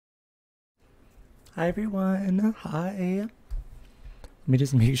Hi everyone. Hi. Let me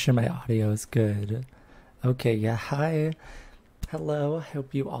just make sure my audio is good. Okay, yeah, hi. Hello. I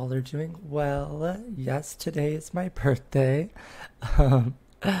hope you all are doing well. Yes, today is my birthday. I'll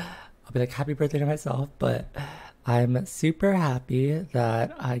be like happy birthday to myself, but I'm super happy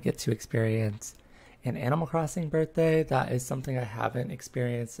that I get to experience an Animal Crossing birthday. That is something I haven't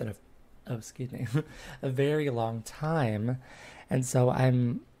experienced in excuse me, a very long time. And so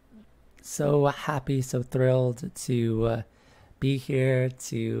I'm so happy, so thrilled to be here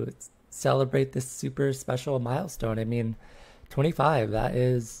to celebrate this super special milestone. I mean, 25, that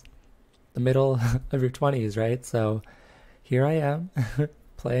is the middle of your 20s, right? So here I am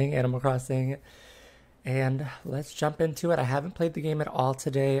playing Animal Crossing, and let's jump into it. I haven't played the game at all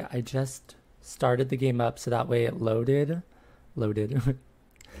today. I just started the game up so that way it loaded.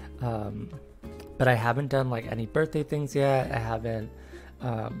 um, but I haven't done like any birthday things yet. I haven't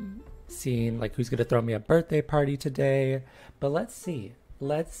seen like who's gonna throw me a birthday party today. But let's see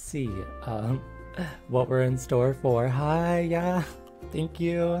what we're in store for. Hi, yeah, thank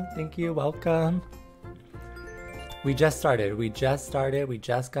you, welcome. We just got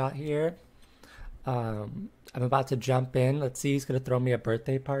here. I'm about to jump in. Let's see who's gonna throw me a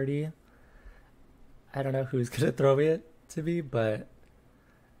birthday party. I don't know who's gonna throw it to me, but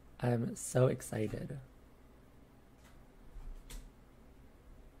I'm so excited.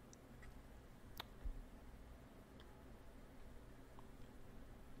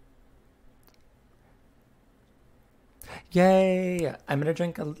 Yay! I'm gonna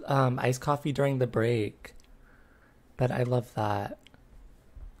drink iced coffee during the break, but I love that.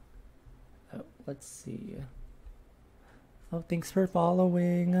 Oh, let's see. Oh, thanks for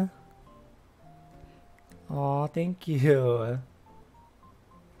following. Oh, thank you.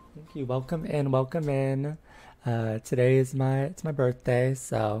 Thank you. Welcome in, welcome in. Today is my birthday,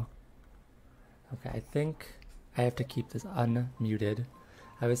 so okay, I think I have to keep this unmuted.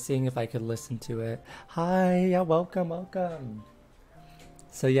 I was seeing if I could listen to it. Hi, yeah, welcome, welcome.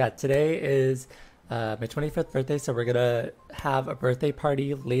 So yeah, today is my 25th birthday, so we're gonna have a birthday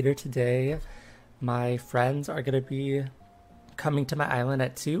party later today. My friends are gonna be coming to my island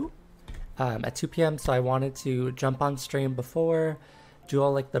at 2 p.m. So I wanted to jump on stream before, do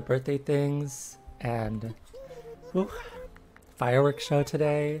all like the birthday things, and whew, fireworks show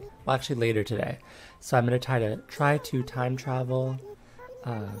today. Well, actually later today. So I'm gonna try to time travel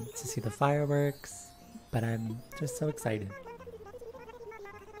to see the fireworks, but I'm just so excited.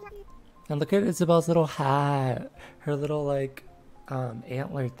 And look at Isabel's little hat, her little like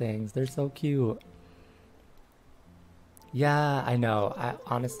antler things. They're so cute. Yeah, I know. I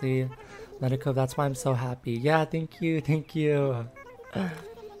honestly, let it go. That's why I'm so happy. Yeah, thank you, thank you.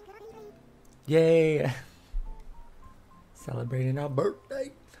 Yay! Celebrating our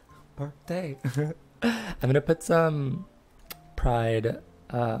birthday. I'm gonna put some pride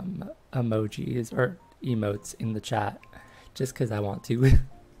emojis or emotes in the chat just because I want to.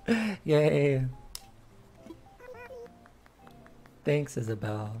 Yay! Thanks,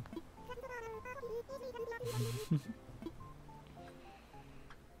 Isabel.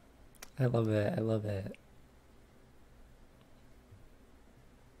 I love it. I love it.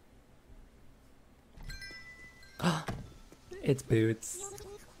 It's Boots.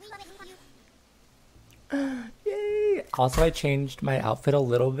 Yay! Also, I changed my outfit a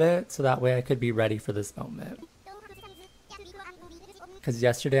little bit so that way I could be ready for this moment. Because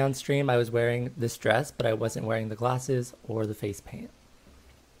yesterday on stream I was wearing this dress, but I wasn't wearing the glasses or the face paint.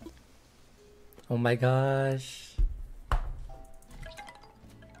 Oh my gosh.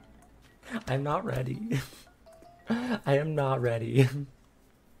 I'm not ready. I am not ready.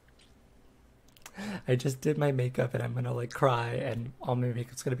 I just did my makeup and I'm gonna like cry and all my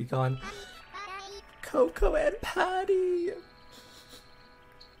makeup's gonna be gone. Coco and Patty.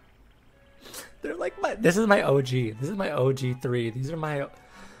 They're like this is my OG. This is my OG 3. These are my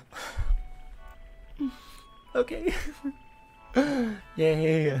okay.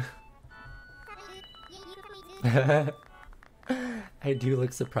 Yay. I do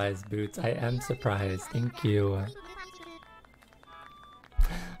look surprised, Boots. I am surprised. Thank you.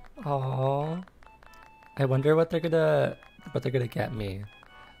 Aww. I wonder what they're gonna get me.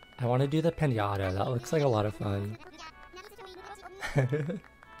 I want to do the pinata. That looks like a lot of fun.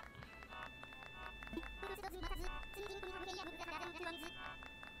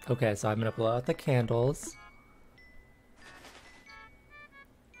 Okay, so I'm gonna blow out the candles.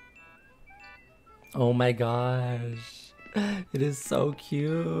 Oh my gosh. It is so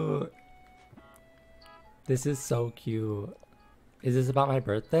cute. This is so cute. Is this about my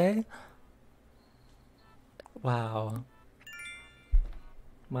birthday? Wow.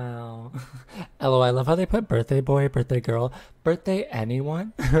 Wow. LO, I love how they put birthday boy, birthday girl, birthday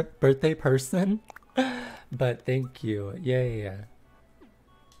anyone, birthday person. But thank you. Yeah.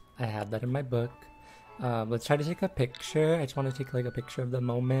 I have that in my book. Let's try to take a picture. I just want to take like a picture of the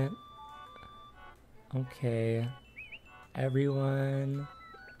moment. Okay. Everyone.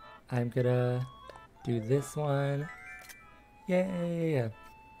 I'm gonna do this one. Yay!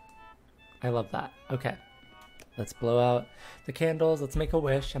 I love that. Okay. Let's blow out the candles. Let's make a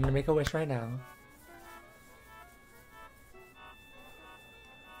wish. I'm gonna make a wish right now.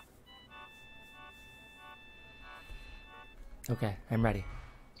 Okay, I'm ready.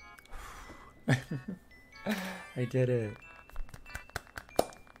 I did it.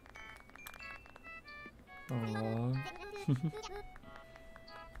 Aww.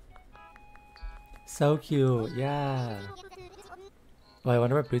 So cute, yeah. Oh, I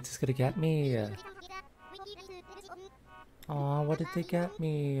wonder what Boots is gonna get me. Aw, what did they get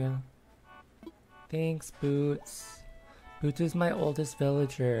me? Thanks, Boots. Boots is my oldest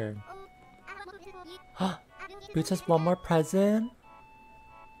villager. Boots has one more present?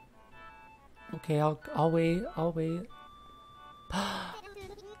 Okay, I'll wait.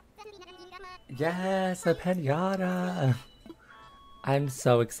 Yes, a pinata! I'm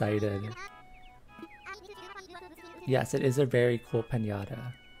so excited. Yes, it is a very cool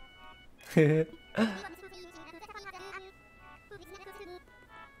pinata.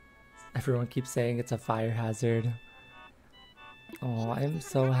 Everyone keeps saying it's a fire hazard. Oh, I'm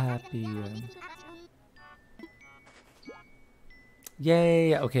so happy.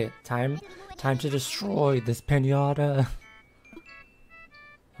 Yay! Okay, time to destroy this pinata.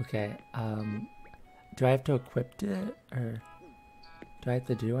 Okay, do I have to equip it, or do I have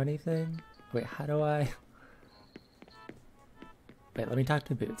to do anything? Wait, how do I... Wait, let me talk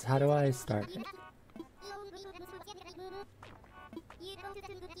to Boots. How do I start it?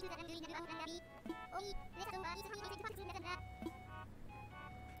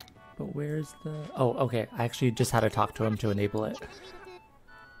 But where's the... Oh, okay. I actually just had to talk to him to enable it.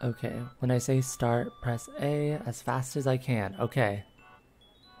 Okay. When I say start, press A as fast as I can. Okay.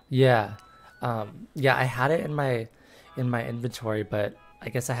 Yeah. Yeah, I had it in my inventory, but I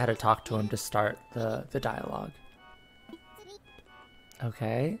guess I had to talk to him to start the dialogue.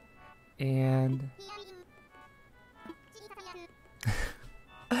 Okay. And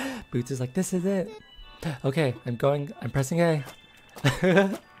Boots is like, this is it. Okay, I'm pressing A.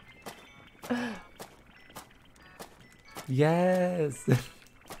 Yes.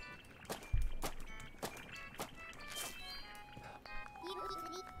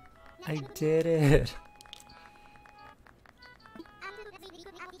 I did it.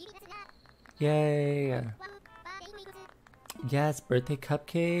 Yay. Yes, birthday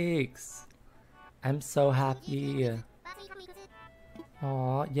cupcakes. I'm so happy.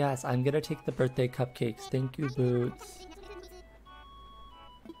 Aw, yes, I'm gonna take the birthday cupcakes. Thank you, Boots.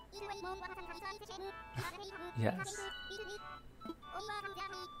 Yes.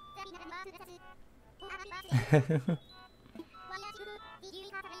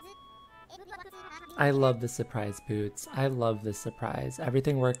 I love the surprise, Boots. I love the surprise.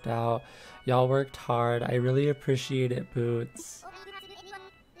 Everything worked out. Y'all worked hard. I really appreciate it, Boots.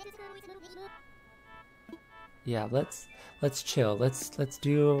 Yeah, let's chill. Let's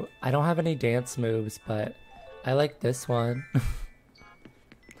do... I don't have any dance moves, but I like this one.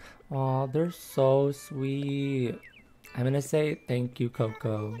 Aw, they're so sweet. I'm gonna say thank you,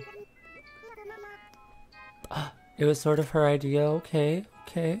 Coco. It was sort of her idea. Okay.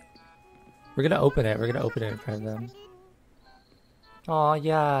 We're gonna open it. In front of them. Aw,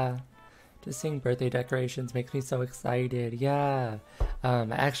 yeah. Just seeing birthday decorations makes me so excited. Yeah. I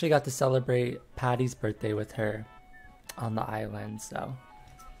actually got to celebrate Patty's birthday with her on the island, so.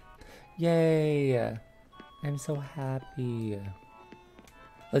 Yay. I'm so happy.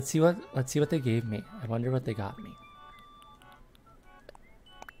 Let's see what they gave me. I wonder what they got me.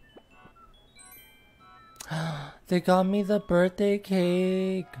 They got me the birthday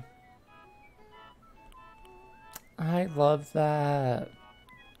cake. I love that.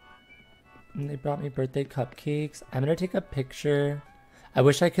 And they brought me birthday cupcakes. I'm gonna take a picture. I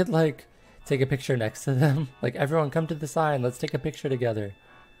wish I could like take a picture next to them. Like, everyone come to the sign. Let's take a picture together.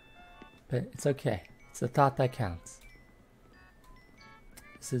 But it's okay. It's the thought that counts.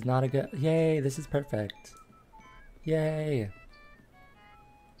 This is not a good... Yay, this is perfect. Yay.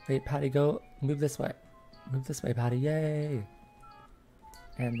 Wait, Patty, go... Move this way. Move this way, Patty. Yay.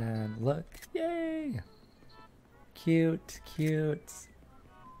 And then look. Yay. Cute.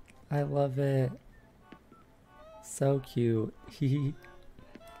 I love it. So cute.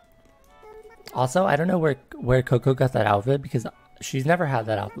 Also, I don't know where Coco got that outfit, because she's never had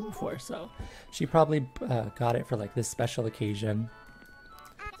that outfit before, so she probably got it for like this special occasion.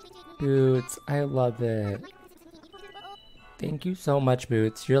 Boots, I love it. Thank you so much,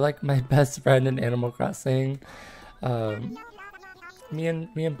 Boots. You're like my best friend in Animal Crossing. Um, me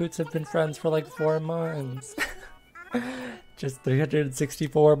and Boots have been friends for like 4 months. Just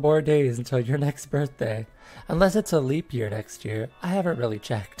 364 more days until your next birthday. Unless it's a leap year next year. I haven't really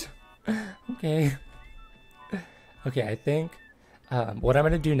checked. Okay. Okay, I think what I'm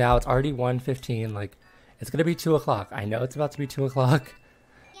gonna do now, it's already 1:15, like it's gonna be 2 o'clock. I know it's about to be 2 o'clock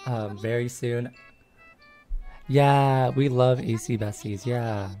very soon. Yeah, we love AC besties,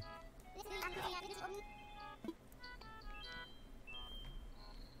 yeah.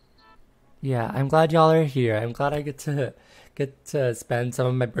 Yeah, I'm glad y'all are here. I'm glad I get to spend some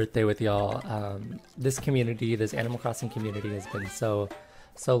of my birthday with y'all. This community, this Animal Crossing community has been so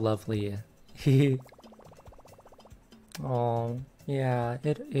lovely. Oh, yeah,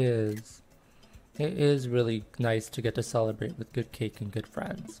 it is. It is really nice to get to celebrate with good cake and good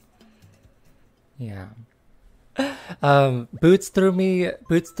friends. Yeah. Boots threw me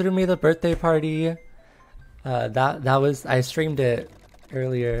the birthday party. That was I streamed it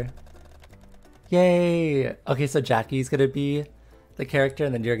earlier. Yay! Okay, so Jackie's gonna be the character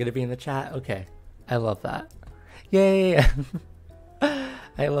and then you're gonna be in the chat. Okay. I love that. Yay!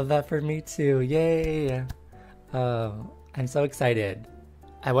 I love that for me too. Yay! I'm so excited.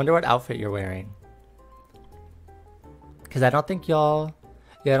 I wonder what outfit you're wearing. Cause I don't think y'all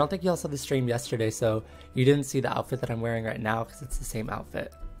saw the stream yesterday, so you didn't see the outfit that I'm wearing right now because it's the same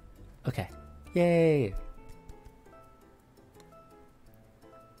outfit. Okay. Yay!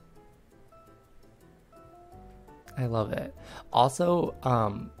 I love it. Also,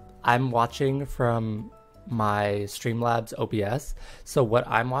 I'm watching from my Streamlabs OBS, so what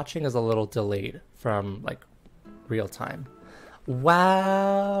I'm watching is a little delayed from like real time.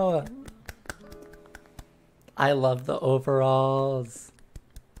 Wow! I love the overalls.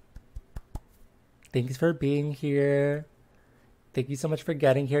 Thanks for being here. Thank you so much for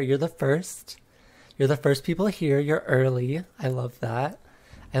getting here. You're the first. You're the first people here. You're early. I love that.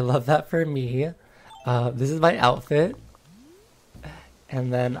 I love that for me. This is my outfit.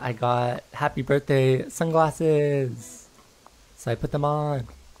 And then I got happy birthday sunglasses. So I put them on.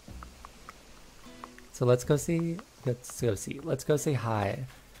 So let's go see. Let's go say hi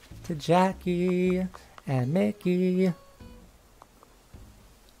to Jackie and Mickey.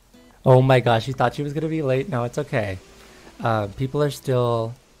 Oh my gosh, she thought she was gonna be late. No, it's okay. People are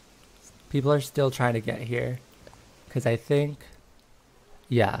still trying to get here. Cause I think,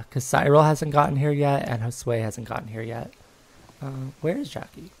 yeah, cause Cyril hasn't gotten here yet and Josue hasn't gotten here yet. Where is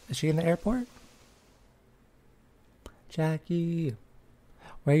Jackie? Is she in the airport? Jackie,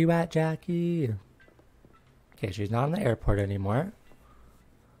 where you at, Jackie? Okay, she's not in the airport anymore.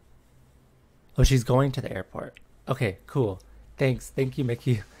 Oh, she's going to the airport. Okay, cool. Thanks. Thank you,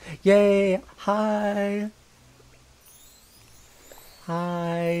 Mickey. Yay! Hi!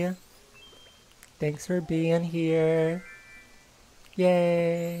 Hi! Thanks for being here.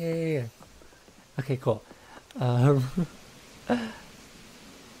 Yay! Okay, cool. I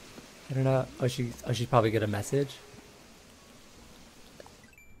don't know. Oh, she's probably got a message.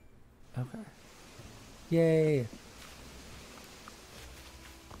 Okay. Yay!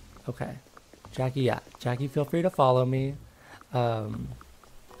 Okay. Jackie, yeah. Jackie, feel free to follow me. We're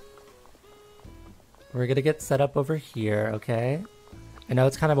gonna get set up over here, okay? I know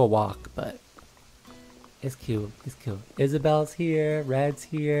it's kind of a walk, but it's cute. It's cute. Isabel's here. Red's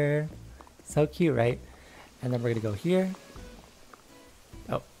here. So cute, right? And then we're gonna go here.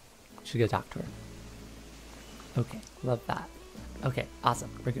 Oh, she's gonna talk to her. Okay, love that. Okay,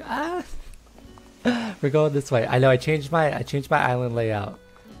 awesome. We're going this way. I know I changed my island layout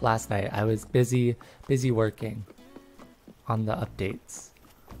last night. I was busy working on the updates.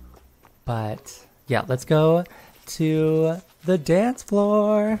 But yeah, let's go to the dance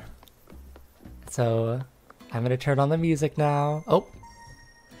floor. So I'm gonna turn on the music now. Oh,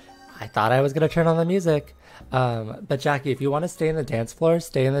 I thought I was gonna turn on the music. But Jackie, if you want to stay in the dance floor,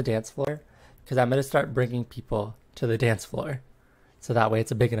 stay in the dance floor, because I'm gonna start bringing people to the dance floor, so that way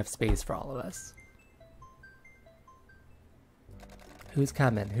it's a big enough space for all of us. Who's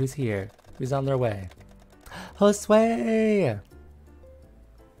coming? Who's here? Who's on their way? Josue!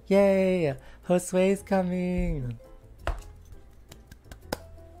 Yay! Josue's coming!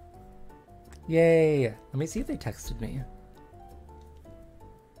 Yay! Let me see if they texted me.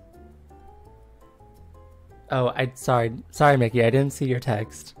 Oh, sorry, Mickey. I didn't see your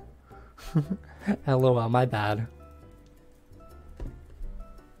text. LOL, my bad.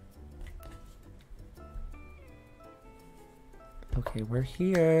 Okay, we're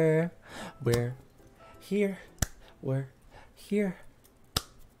here. We're here. We're here.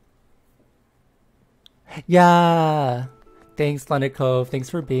 Yeah. Thanks, London Cove. Thanks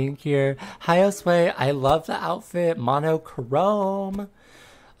for being here. Hi, Osway. I love the outfit. Monochrome.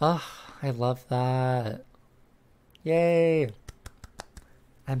 Ugh, I love that. Yay.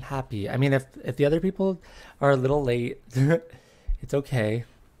 I'm happy. I mean, if the other people are a little late, it's okay.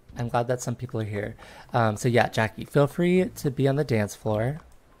 I'm glad that some people are here. So yeah, Jackie, feel free to be on the dance floor.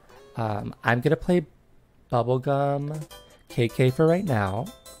 I'm gonna play Bubblegum KK for right now.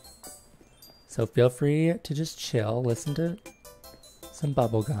 So feel free to just chill, listen to some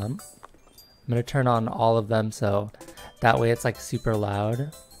Bubblegum. I'm gonna turn on all of them so that way it's like super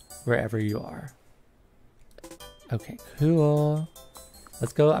loud wherever you are. Okay, cool.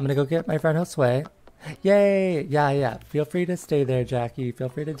 Let's go. I'm gonna go get my friend Josue. Yay! Yeah. Feel free to stay there, Jackie. Feel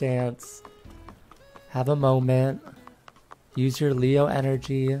free to dance. Have a moment. Use your Leo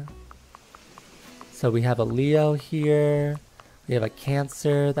energy. So we have a Leo here. We have a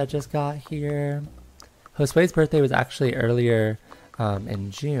Cancer that just got here. Josue's birthday was actually earlier in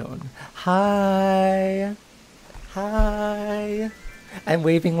June. Hi! Hi! I'm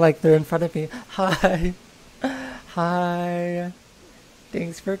waving like they're in front of me. Hi! Hi!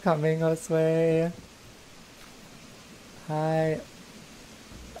 Thanks for coming, Josue. Hi.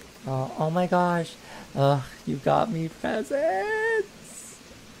 Oh my gosh. You got me pheasants.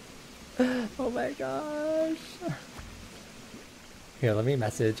 Oh my gosh. Here, let me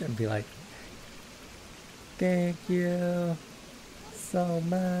message and be like, thank you so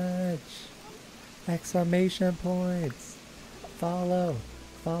much. Exclamation points. Follow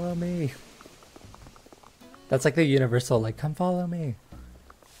me. That's like the universal, like, come follow me.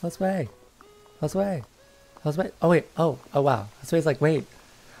 Josue. Oh wait, oh wow. Josue's like, wait.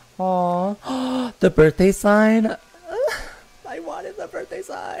 Aww. The birthday sign? I wanted the birthday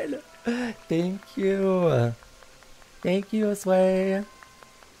sign. Thank you. Thank you, Josue.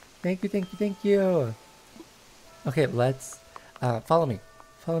 Thank you. Okay, let's follow me.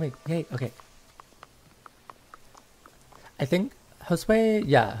 Yay, okay. I think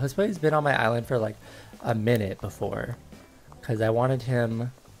Josue's been on my island for like a minute before. Because I wanted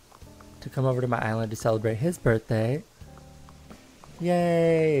him to come over to my island to celebrate his birthday.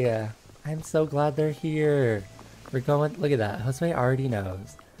 Yay! I'm so glad they're here. We're going, look at that. Josue already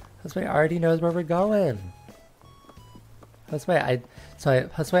knows. Josue already knows where we're going. Josue,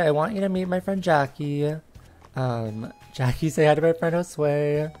 I want you to meet my friend Jackie. Jackie, say hi to my friend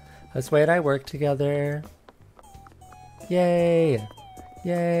Josue. Josue and I work together. Yay!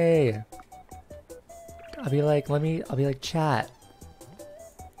 I'll be like, chat.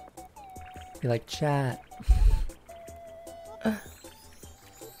 Be like, chat.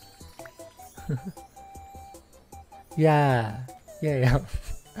 Yeah.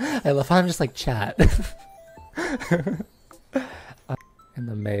 I love how I'm just like, chat. In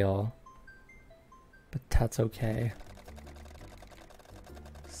the mail. But that's okay.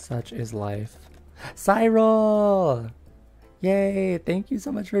 Such is life. Cyril! Yay! Thank you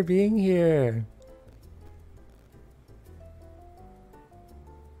so much for being here.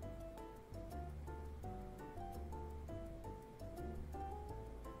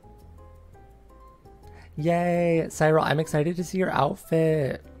 Yay! Cyril, I'm excited to see your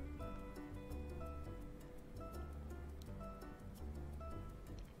outfit.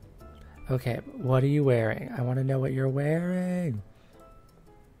 Okay, what are you wearing? I want to know what you're wearing.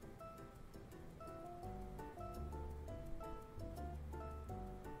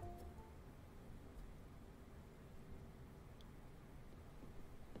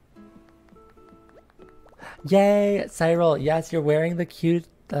 Yay, Cyril! Yes, you're wearing the cute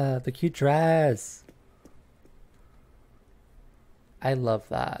dress. I love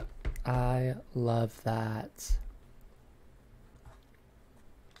that.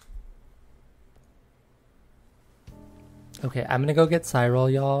 Okay, I'm gonna go get Cyril,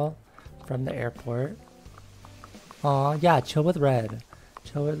 y'all, from the airport. Aw, yeah, chill with Red.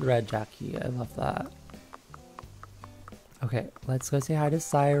 Chill with Red, Jackie. I love that. Okay, let's go say hi to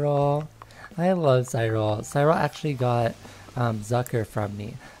Cyril. I love Cyril. Cyril actually got Zucker from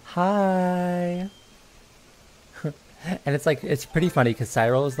me. Hi! And it's like, it's pretty funny because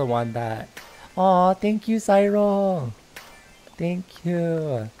Cyril is the one that... Aw, thank you, Cyril! Thank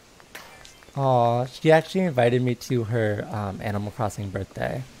you! Aw, she actually invited me to her Animal Crossing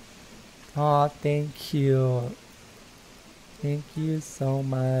birthday. Aw, thank you. Thank you so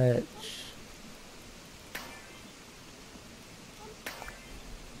much.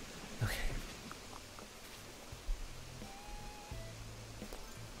 Okay.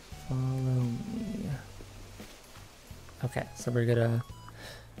 Follow me. Okay. Okay, so we're gonna...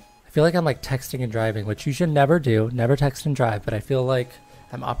 I feel like I'm like texting and driving, which you should never do. Never text and drive, but I feel like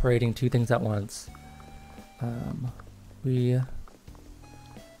I'm operating two things at once. We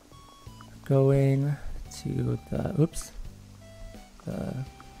going to the... Oops. The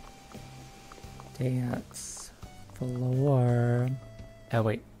dance floor. Oh,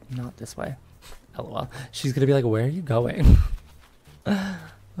 wait. Not this way. LOL. She's gonna be like, where are you going?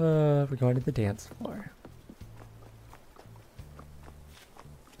 We're going to the dance floor.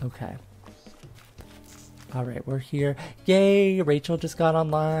 Okay. Alright, we're here. Yay! Rachel just got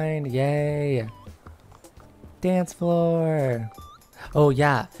online. Yay! Dance floor. Oh,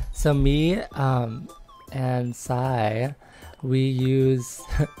 yeah. So me and Sai, we use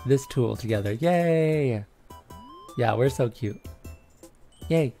this tool together. Yay! Yeah, we're so cute.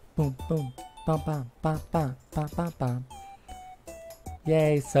 Yay! Boom, boom. Bum, bum, bum, bum, bum, bum, bum.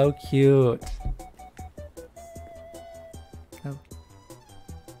 Yay, so cute. Oh.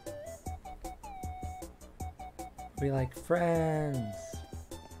 We like friends.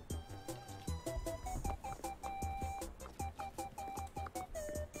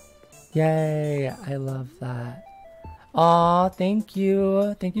 Yay, I love that. Aw, thank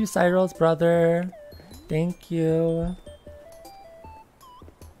you. Thank you, Cyril's brother. Thank you.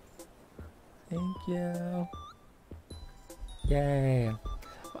 Thank you. Yay.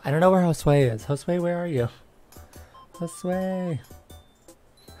 I don't know where Josue is. Josue, where are you? Josue.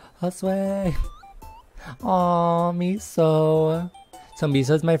 Josue. Aw, Miso. So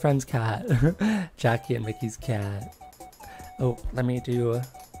Miso's my friend's cat. Jackie and Mickey's cat. Oh, let me do...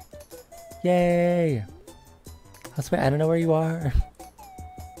 Yay. Josue, I don't know where you are.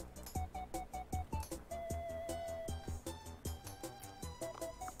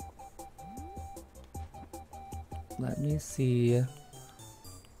 Let me see. Oh,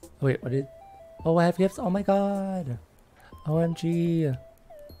 wait, what did... Oh, I have gifts. Oh my god. OMG.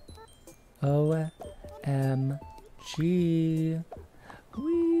 OMG.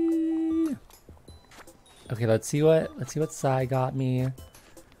 Whee. Okay, let's see what Sai got me.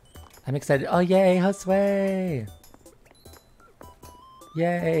 I'm excited. Oh, yay, Josue.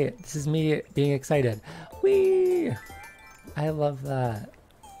 Yay. This is me being excited. Whee. I love that.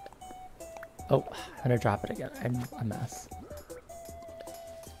 Oh, I'm gonna drop it again. I'm a mess.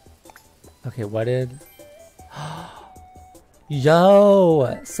 Okay, what did...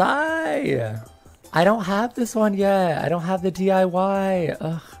 Yo! Sai! I don't have this one yet. I don't have the DIY.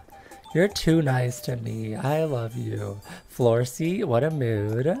 Ugh. You're too nice to me. I love you. Floor seat, what a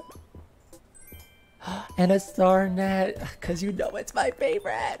mood. And a star net, because you know it's my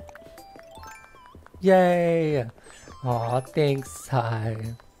favorite. Yay! Aw, thanks,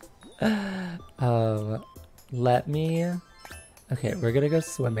 Sai. Let me... Okay, we're gonna go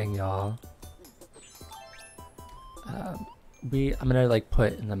swimming, y'all. I'm gonna like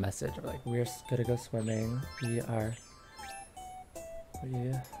put in the message, like, we're gonna go swimming. We are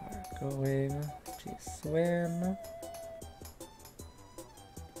going to swim.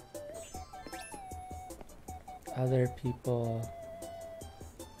 Other people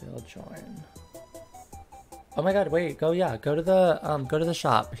will join. Oh my god, wait, go to the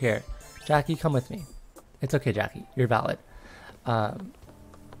shop. Here, Jackie, come with me. It's okay, Jackie, you're valid.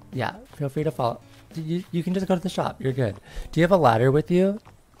 Yeah, feel free to follow. You can just go to the shop, you're good. Do you have a ladder with you?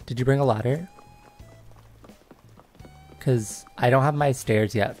 Did you bring a ladder? Because I don't have my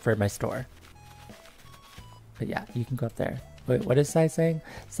stairs yet for my store. But yeah, you can go up there. Wait, what is Sai saying?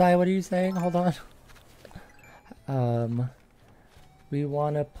 Sai, what are you saying? Hold on. We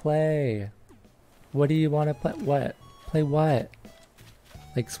want to play. What do you want to play? What? Play what?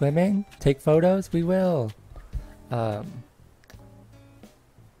 Like swimming? Take photos? We will.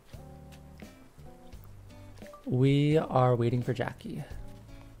 We are waiting for Jackie.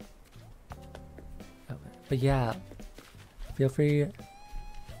 Okay. But yeah, feel free.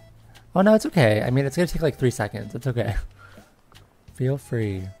 Oh no, it's okay. I mean, it's gonna take like 3 seconds. It's okay. Feel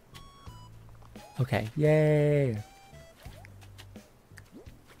free. Okay, yay.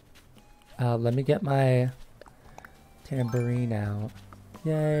 Let me get my tambourine out.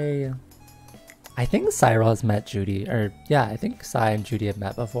 Yay. I think Cyril has met Judy, or yeah, I think Sai and Judy have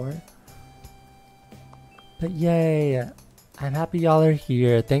met before. But yay, I'm happy y'all are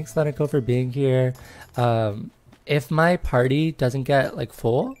here. Thanks, Lenico, for being here. If my party doesn't get like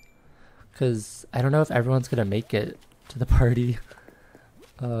full, because I don't know if everyone's gonna make it to the party,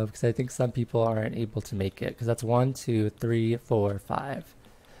 because I think some people aren't able to make it, because that's 1, 2, 3, 4, 5.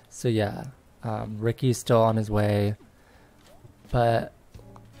 So yeah, Ricky's still on his way. But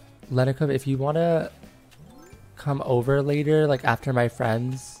Lenico, if you want to come over later, like after my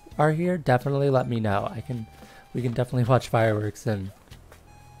friends are here, definitely let me know. we can definitely watch fireworks and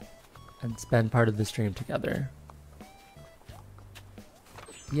spend part of the stream together.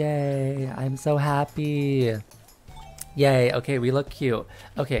 Yay, I'm so happy. Yay, okay, we look cute.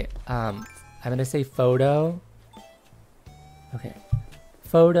 Okay, I'm gonna say photo. Okay,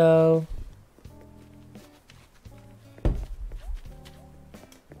 photo.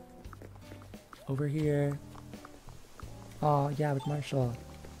 Over here. Oh, yeah, with Marshall.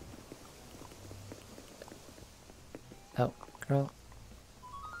 Oh, girl.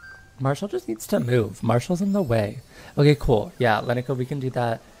 Marshall just needs to move. Marshall's in the way. Okay, cool. Yeah, Lenico, we can do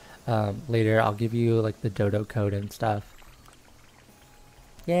that later. I'll give you like the dodo code and stuff.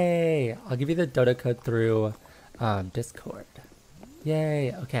 Yay! I'll give you the dodo code through Discord.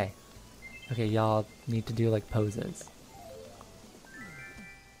 Yay! Okay. Okay, y'all need to do like poses.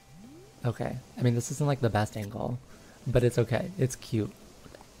 Okay. I mean, this isn't like the best angle, but it's okay. It's cute.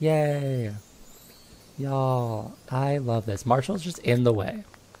 Yay! Y'all, I love this. Marshall's just in the way.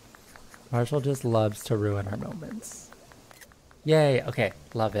 Marshall just loves to ruin our moments. Yay, okay,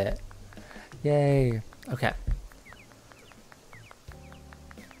 love it. Yay, okay.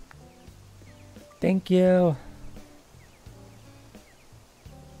 Thank you.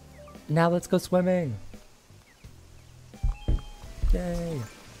 Now let's go swimming. Yay.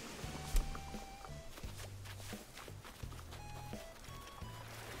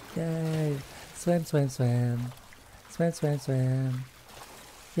 Yay. Swim, swim, swim. Swim, swim, swim.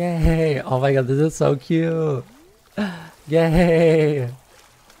 Yay! Oh my god, this is so cute! Yay!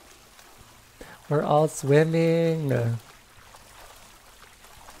 We're all swimming!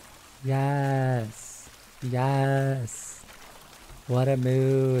 Yes! Yes! What a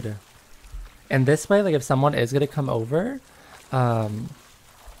mood! And this way, like if someone is gonna come over,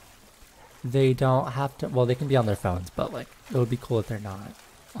 they don't have to, well they can be on their phones, but like it would be cool if they're not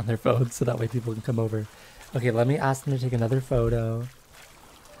on their phones so that way people can come over. Okay, let me ask them to take another photo.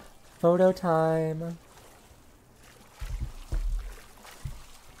 Photo time.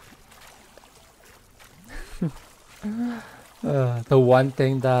 The one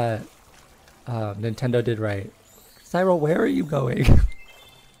thing that Nintendo did right. Cyril, where are you going?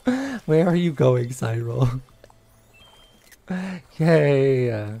 Where are you going, Cyril?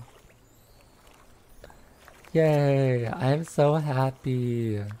 Yay. Yay. I'm so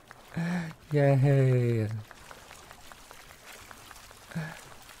happy. Yay.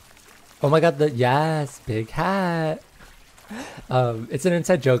 Oh my god, yes, big hat. It's an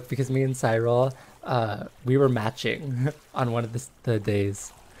inside joke because me and Cyril, we were matching on one of the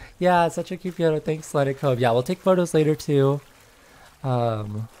days. Yeah, such a cute photo. Thanks, Let It Cove. Yeah, we'll take photos later too.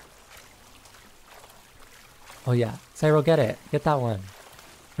 Oh yeah, Cyril, get it. Get that one.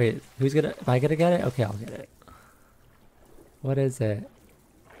 Wait, who's gonna, am I gonna get it? Okay, I'll get it. What is it?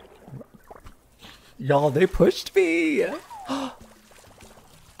 Y'all, they pushed me.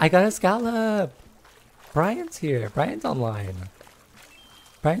 I got a scallop! Brian's here. Brian's online.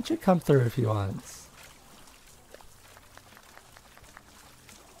 Brian should come through if he wants.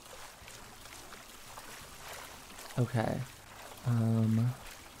 Okay.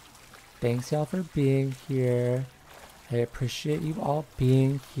 Thanks y'all for being here. I appreciate you all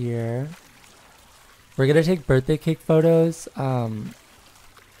being here. We're gonna take birthday cake photos a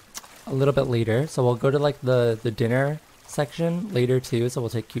little bit later. So we'll go to like the dinner section later too, so we'll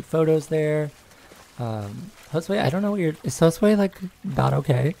take cute photos there. Josue, I don't know what you're, is Josue like not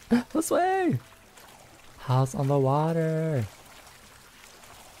okay? Josue! House on the water.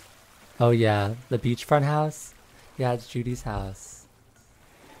 Oh yeah, the beachfront house? Yeah, it's Judy's house.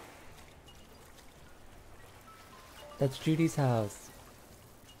 That's Judy's house.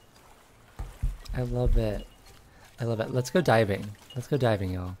 I love it. I love it. Let's go diving. Let's go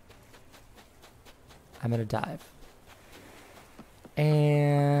diving, y'all. I'm gonna dive.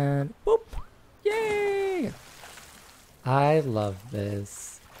 And boop! Yay! I love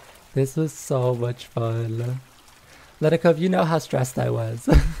this. This was so much fun. Letikov, you know how stressed I was.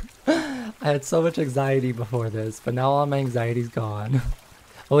 I had so much anxiety before this, but now all my anxiety's gone.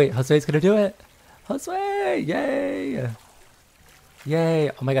 Oh wait, Josue's gonna do it! Josue! Yay! Yay!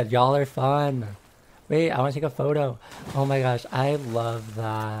 Oh my god, y'all are fun! Wait, I wanna take a photo. Oh my gosh, I love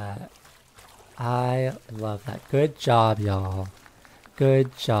that. I love that. Good job, y'all.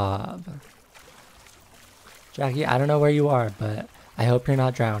 Good job. Jackie, I don't know where you are, but I hope you're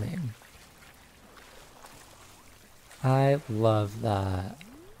not drowning. I love that.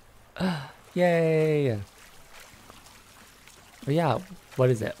 Yay! Oh yeah, what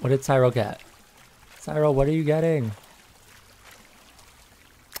is it? What did Cyril get? Cyril, what are you getting?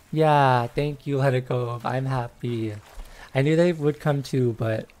 Yeah, thank you, Let It Go. I'm happy. I knew they would come too,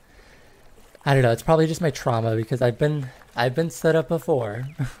 but I don't know. It's probably just my trauma because I've been stood up before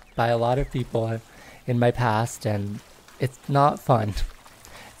by a lot of people in my past, and it's not fun.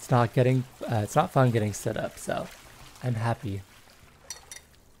 It's not fun getting stood up. So I'm happy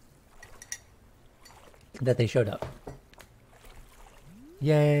that they showed up.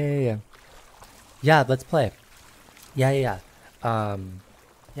 Yay! Yeah, let's play. Yeah.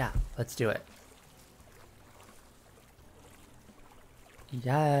 Yeah, let's do it.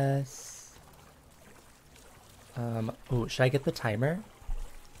 Yes. Oh, should I get the timer?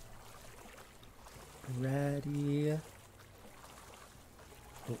 Ready.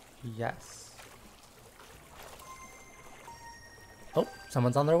 Oh, yes. Oh,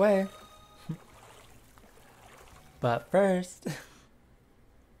 someone's on their way. But first.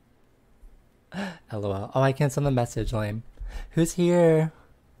 LOL. Oh, I can't send the message, lame. Who's here?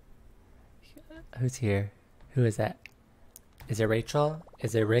 Who's here? Who is that? Is it Rachel?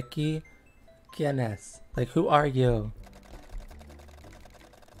 Is it Ricky? ¿Quién es? Like, who are you?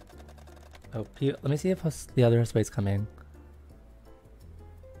 Oh, let me see if the other host coming.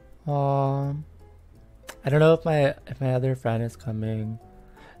 I don't know if my other friend is coming.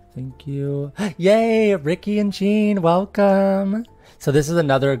 Thank you. Yay, Ricky and Jean, welcome. So this is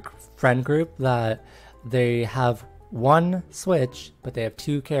another friend group that they have one Switch, but they have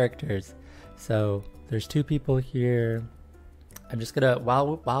two characters. So there's two people here. I'm just gonna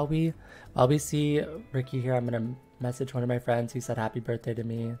while we see Ricky here, I'm gonna message one of my friends who said happy birthday to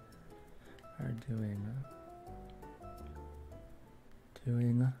me. Are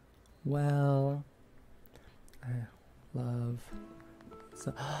doing well. I love.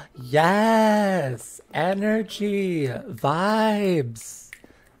 So, yes, energy, vibes.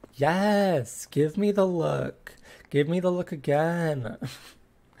 Yes, give me the look. Give me the look again.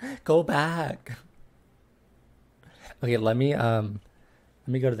 Go back. Okay, let me go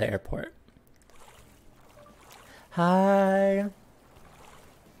to the airport. Hi.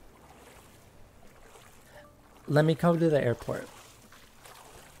 Let me come to the airport.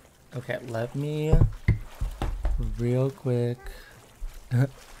 Okay, let me real quick.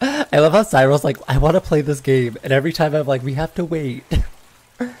 I love how Cyril's like, I want to play this game, and every time I'm like, we have to wait.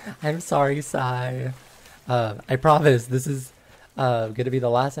 I'm sorry, Cy. I promise this is gonna be the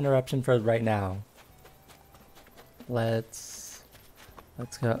last interruption for right now. Let's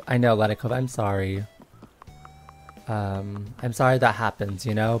go. I know, Lenikov, I'm sorry. I'm sorry that happens,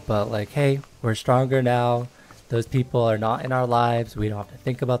 you know, but like, hey, we're stronger now. Those people are not in our lives. We don't have to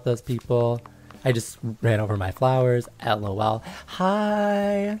think about those people. I just ran over my flowers. LOL.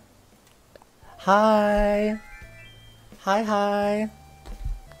 Hi. Hi. Hi.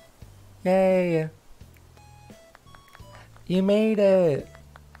 Yay. You made it.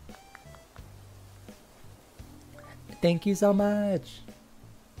 Thank you so much.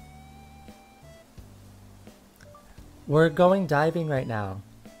 We're going diving right now.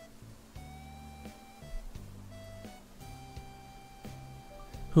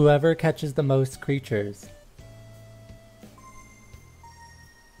 Whoever catches the most creatures.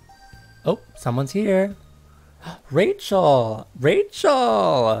 Oh, someone's here. Rachel!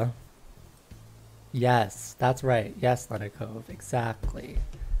 Rachel! Yes, that's right. Yes, Lenikov, exactly.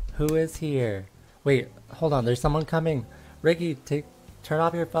 Who is here? Wait, hold on, there's someone coming. Ricky, turn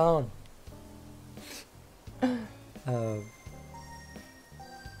off your phone.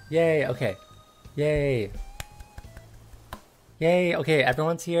 Yay, okay. Yay. Yay, okay,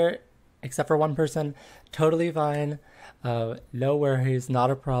 everyone's here except for one person. Totally fine. No worries,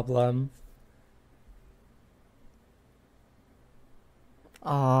 not a problem.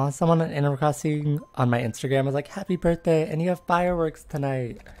 Aw, someone on Animal Crossing on my Instagram was like, happy birthday, and you have fireworks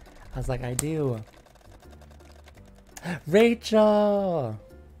tonight. I was like, I do. Rachel!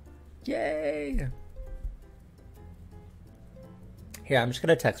 Yay! Here, I'm just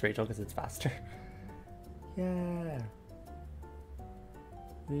gonna text Rachel because it's faster. Yeah.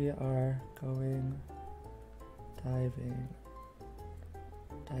 We are going diving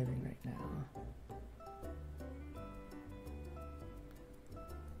right now.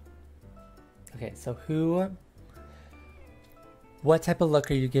 Okay, so what type of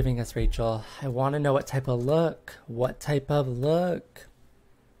look are you giving us, Rachel? I want to know what type of look. What type of look?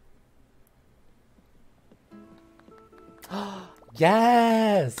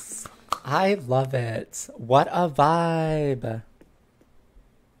 Yes! I love it. What a vibe.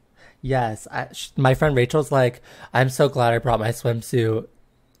 Yes, my friend Rachel's like, I'm so glad I brought my swimsuit.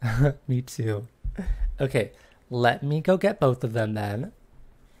 Me too. Okay, let me go get both of them then.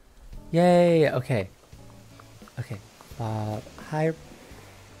 Yay, okay. Okay, hi.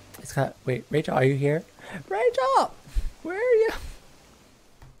 Wait, Rachel, are you here? Rachel! Where are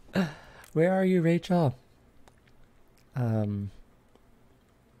you? Where are you, Rachel? I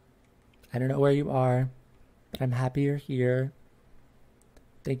don't know where you are, but I'm happy you're here.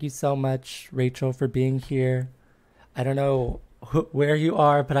 Thank you so much, Rachel, for being here. I don't know where you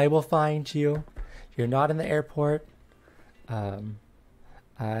are, but I will find you. You're not in the airport. I'm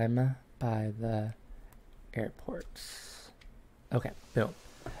by the airport. Okay, boom.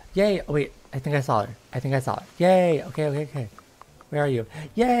 Yay! Oh wait, I think I saw her. Yay! Okay. Where are you?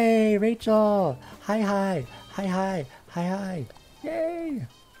 Yay, Rachel! Hi. Yay!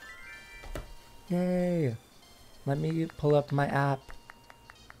 Yay! Let me pull up my app.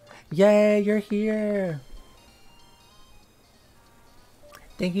 Yay, you're here!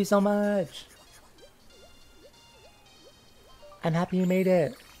 Thank you so much! I'm happy you made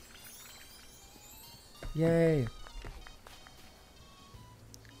it! Yay!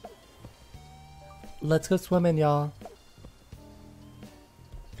 Let's go swimming, y'all.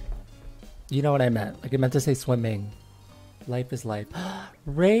 You know what I meant. Like, I meant to say swimming. Life is life.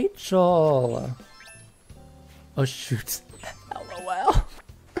 Rachel! Oh, shoot. LOL.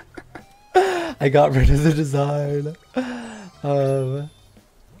 I got rid of the design.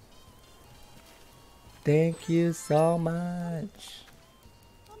 Thank you so much.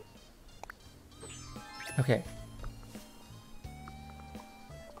 Okay.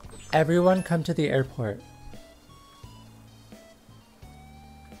 Everyone come to the airport.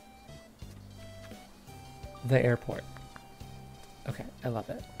 The airport. Okay, I love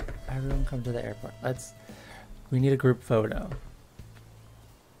it. Everyone come to the airport. We need a group photo.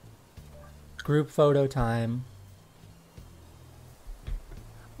 Group photo time.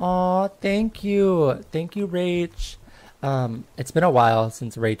 Aw, thank you. Thank you, Rach. It's been a while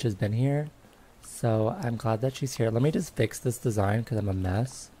since Rach has been here, so I'm glad that she's here. Let me just fix this design because I'm a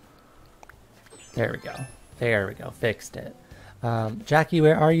mess. There we go. Fixed it. Jackie,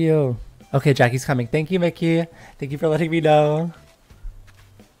 where are you? Okay, Jackie's coming. Thank you, Mickey. Thank you for letting me know.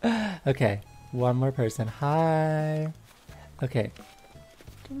 Okay, one more person. Hi. Okay,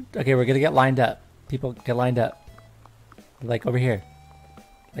 we're gonna get lined up. People, get lined up. Like, over here.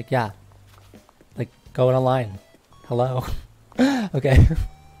 Like, yeah. Like, go in a line. Hello. Okay.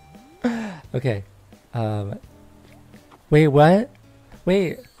 Okay. Wait, what?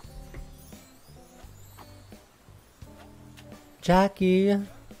 Wait. Jackie.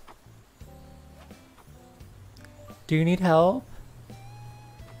 Do you need help?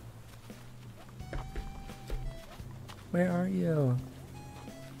 Where are you?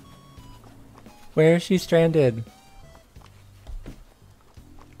 Where is she stranded?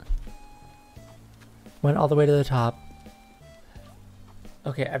 Went all the way to the top.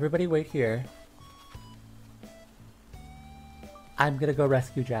 Okay, everybody wait here. I'm gonna go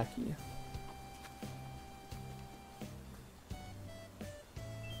rescue Jackie.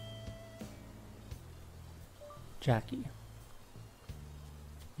 Jackie.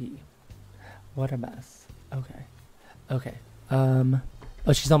 What a mess. Okay. Okay.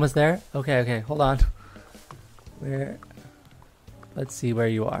 Oh, she's almost there? Okay, hold on. Let's see where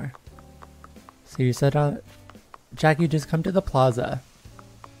you are. So you said, Jackie, just come to the plaza.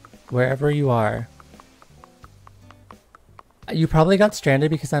 Wherever you are. You probably got stranded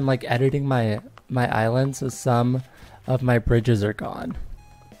because I'm like editing my island, so some of my bridges are gone.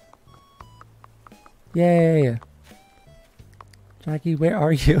 Yay! Jackie, where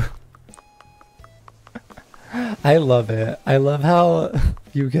are you? I love it. I love how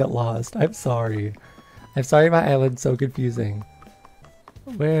you get lost. I'm sorry. I'm sorry my island's so confusing.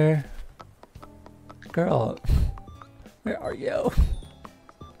 Where? Girl, where are you?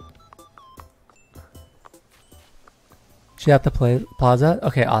 She at the plaza?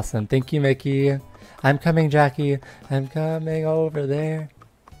 Okay, awesome. Thank you, Mickey. I'm coming, Jackie. I'm coming over there.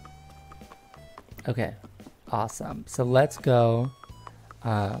 Okay, awesome. So let's go.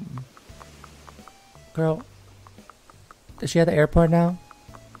 Girl, is she at the airport now?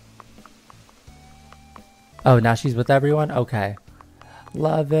 Oh, now she's with everyone? Okay.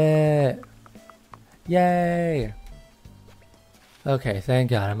 Love it. Yay. Okay,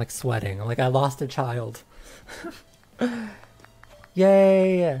 thank God. I'm like sweating. I'm like, I lost a child.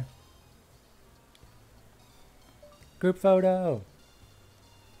 Yay. Group photo.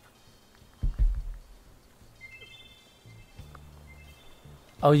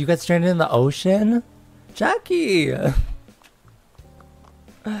 Oh, you got stranded in the ocean? Jackie!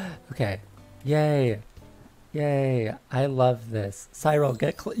 Okay. Yay. Yay. I love this. Cyril,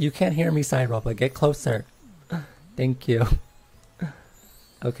 you can't hear me, Cyril, but get closer. Thank you.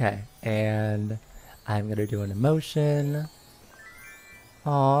 Okay, and I'm gonna do an emotion.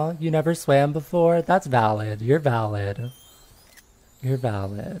 Aw, you never swam before? That's valid. You're valid. You're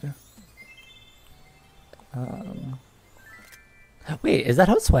valid. Um, wait, is that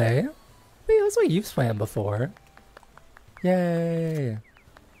Josue? Wait, Josue, you've swam before. Yay.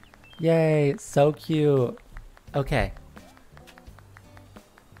 Yay, so cute. Okay.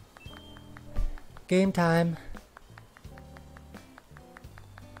 Game time.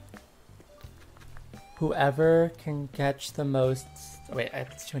 Whoever can catch the most... Wait,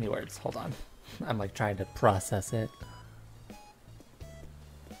 it's too many words. Hold on. I'm like trying to process it.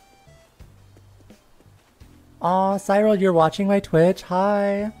 Aw, Cyril, you're watching my Twitch?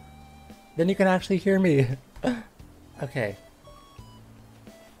 Hi. Then you can actually hear me. Okay.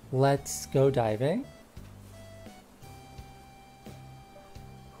 Let's go diving.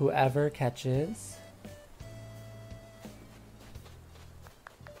 Whoever catches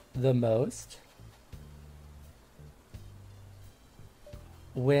the most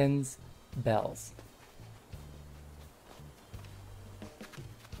wins bells.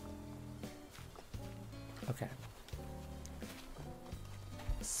 Okay.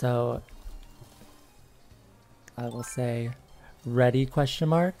 So I will say ready question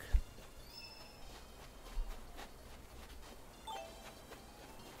mark.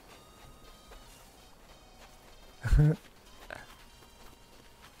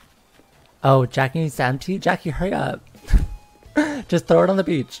 Oh, Jackie needs to empty? Jackie, hurry up. Just throw it on the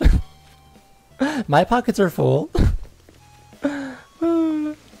beach. My pockets are full.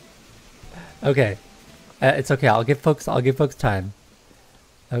 Okay. It's okay. I'll give folks time.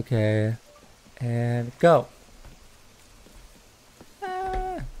 Okay. And go.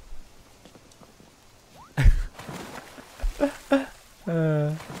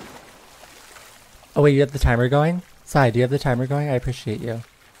 Oh wait, you have the timer going? Sai, do you have the timer going? I appreciate you.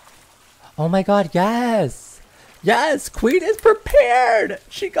 Oh my god, yes! Yes! Queen is prepared!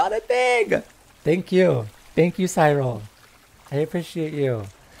 She got a thing! Thank you. Thank you, Cyril. I appreciate you.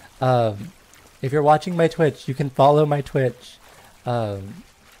 If you're watching my Twitch, you can follow my Twitch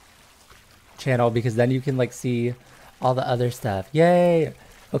channel because then you can like see all the other stuff. Yay!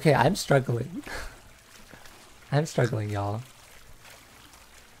 Okay, I'm struggling. I'm struggling, y'all.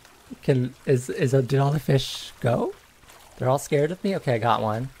 Did all the fish go? They're all scared of me? Okay, I got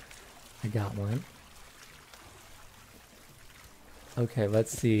one. I got one. Okay,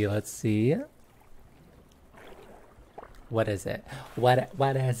 let's see. What is it? What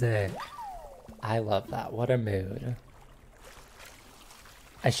is it? I love that. What a mood.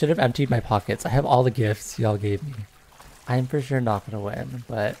 I should have emptied my pockets. I have all the gifts y'all gave me. I'm for sure not gonna win,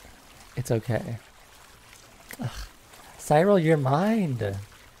 but it's okay. Ugh. Cyril, you're mine.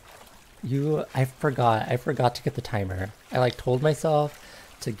 I forgot to get the timer. I like told myself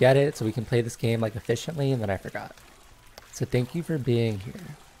to get it so we can play this game like efficiently, and then I forgot. So thank you for being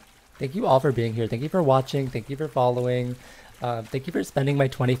here. Thank you all for being here. Thank you for watching. Thank you for following. Thank you for spending my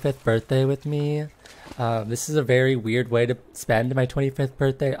 25th birthday with me. This is a very weird way to spend my 25th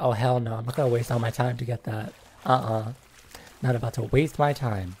birthday. Oh, hell no. I'm not going to waste all my time to get that. Not about to waste my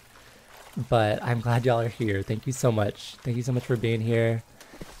time. But I'm glad y'all are here. Thank you so much. Thank you so much for being here.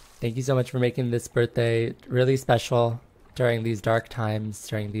 Thank you so much for making this birthday really special during these dark times,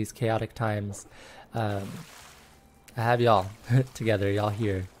 during these chaotic times. I have y'all together, y'all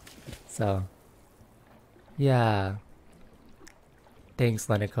here. So, yeah. Thanks,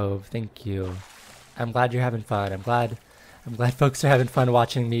 Lenikov. Thank you. I'm glad you're having fun. I'm glad folks are having fun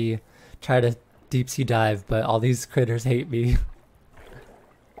watching me try to deep sea dive, but all these critters hate me.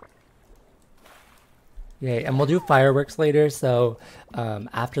 Yay, and we'll do fireworks later, so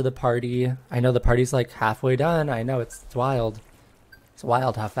after the party, I know the party's like halfway done. I know, it's wild. It's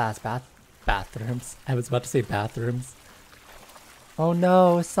wild how fast bathrooms. I was about to say bathrooms. Oh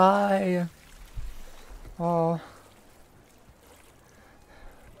no, Sai. Oh.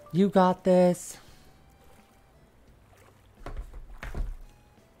 You got this.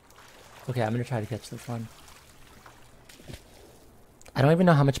 Okay, I'm gonna try to catch this one. I don't even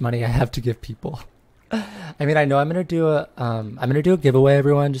know how much money I have to give people. I mean, I know I'm gonna do a giveaway,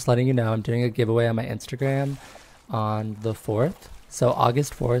 everyone. Just letting you know, I'm doing a giveaway on my Instagram on the 4th. So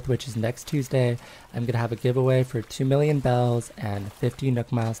August 4th, which is next Tuesday, I'm gonna have a giveaway for 2 million bells and 50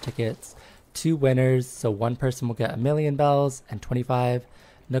 Nook Miles tickets. 2 winners, so one person will get 1 million bells and 25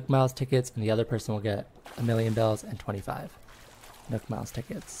 Nook Miles tickets, and the other person will get 1 million bells and 25 Nook Miles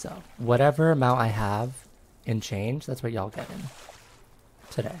tickets. So whatever amount I have in change, that's what y'all get in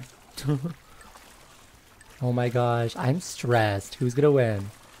today. Oh my gosh, I'm stressed. Who's gonna win?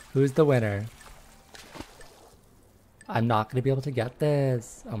 Who's the winner? I'm not gonna be able to get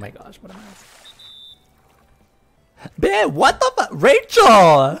this. Oh my gosh, what a mess. Babe, what the fuck?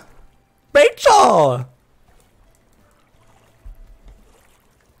 Rachel! Rachel!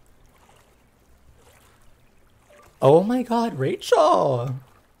 Oh my god, Rachel!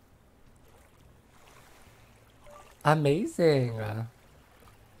 Amazing.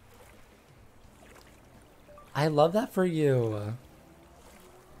 I love that for you.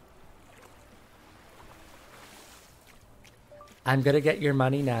 I'm gonna get your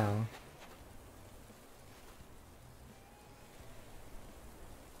money now.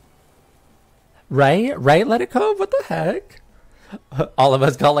 Right? Right, let it go? What the heck? All of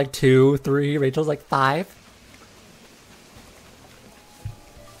us got like 2, 3. Rachel's like 5.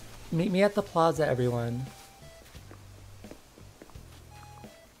 Meet me at the plaza, everyone.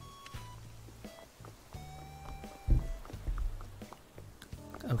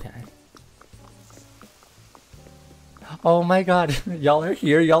 Okay. Oh my god, y'all are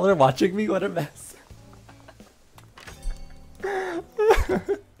here, y'all are watching me, what a mess.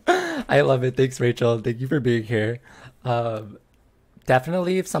 I love it, thanks Rachel, thank you for being here.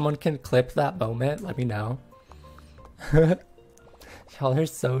 Definitely if someone can clip that moment, let me know. Y'all are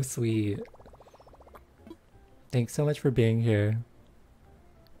so sweet. Thanks so much for being here.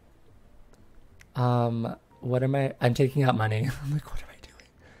 What am I'm taking out money. I'm like, what am I doing?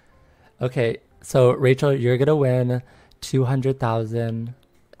 Okay, so Rachel, you're gonna win 200,000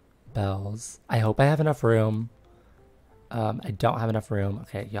 bells. I hope I have enough room. I don't have enough room.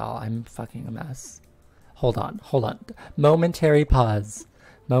 Okay, y'all, I'm fucking a mess. Hold on, hold on. Momentary pause.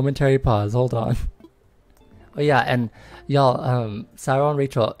 Momentary pause, hold on. Oh yeah, and y'all, Sarah and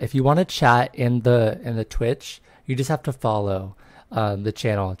Rachel, if you want to chat in the Twitch, you just have to follow the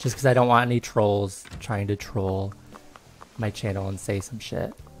channel, just because I don't want any trolls trying to troll my channel and say some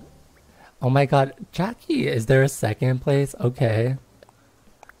shit. Oh my god, Jackie, is there a second place? Okay.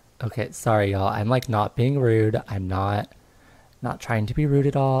 Okay, sorry y'all. I'm like not being rude. I'm not trying to be rude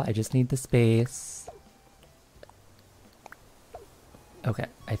at all. I just need the space. Okay,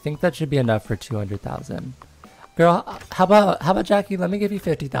 I think that should be enough for 200,000. Girl, how about Jackie? Let me give you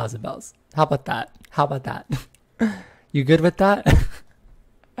 50,000 bells. How about that? How about that? You good with that?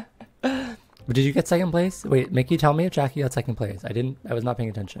 Did you get second place? Wait, Mickey, tell me if Jackie got second place. I was not paying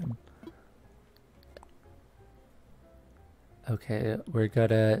attention. Okay, we're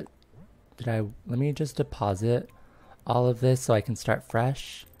gonna, let me just deposit all of this so I can start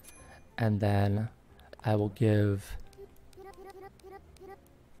fresh. And then I will give,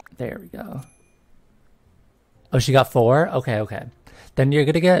 there we go. Oh, she got 4? Okay, okay. Then you're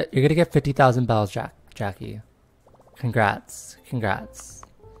gonna get 50,000 bells, Jackie. Congrats. Congrats.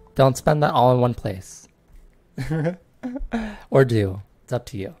 Don't spend that all in one place. Or do. It's up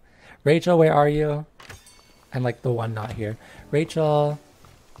to you. Rachel, where are you? I'm like the one not here. Rachel.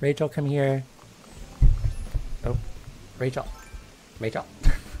 Rachel, come here. Oh. Rachel. Rachel.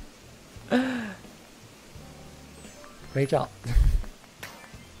 Rachel.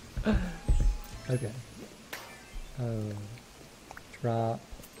 Okay. Oh. Drop.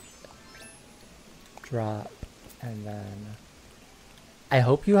 Drop. And then I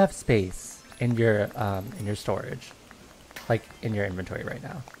hope you have space in your storage. Like in your inventory right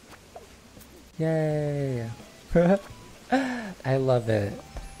now. Yay. I love it.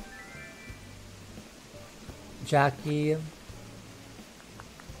 Jackie,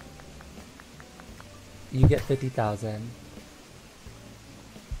 you get 50,000.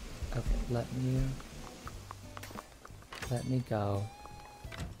 Okay, let me go.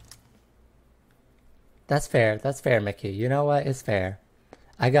 That's fair. That's fair, Mickey. You know what? It's fair.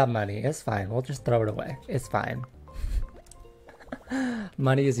 I got money. It's fine. We'll just throw it away. It's fine.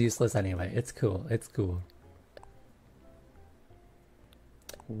 Money is useless anyway. It's cool. It's cool.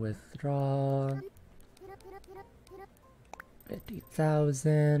 Withdraw.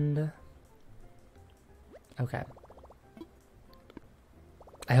 50,000. Okay.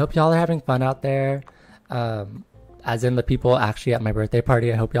 I hope y'all are having fun out there. As in the people actually at my birthday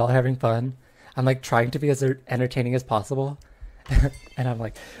party. I hope y'all are having fun. I'm like trying to be as entertaining as possible. And I'm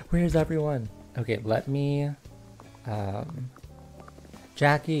like, where's everyone? Okay, let me,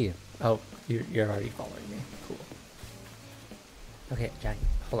 Jackie. Oh, you're already following me. Cool. Okay, Jackie,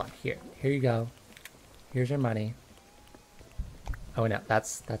 hold on. Here you go. Here's your money. Oh no,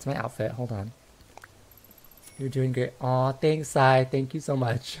 that's my outfit. Hold on. You're doing great. Aw, thanks, Sai. Thank you so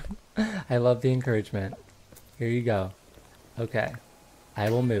much. I love the encouragement. Here you go. Okay. I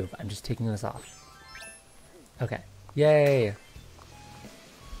will move. I'm just taking this off. Okay. Yay!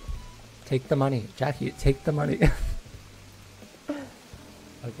 Take the money. Jackie, take the money.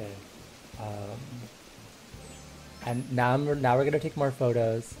 Okay. And now we're gonna take more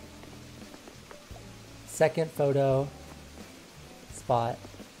photos. Second photo spot.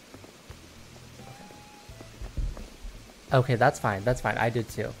 Okay, that's fine. That's fine. I did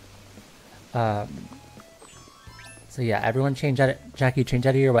too. So yeah, everyone change out. Jackie, change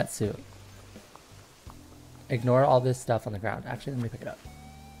out of your wetsuit. Ignore all this stuff on the ground. Actually, let me pick it up.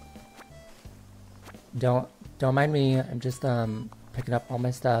 Don't mind me. I'm just picking up all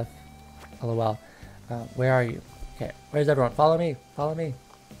my stuff. LOL. Where are you? Okay, where's everyone? Follow me. Follow me.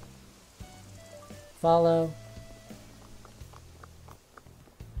 Follow.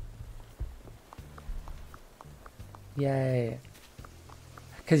 Yay.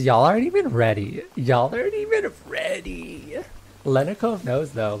 Cause y'all aren't even ready. Y'all aren't even ready. Lenacove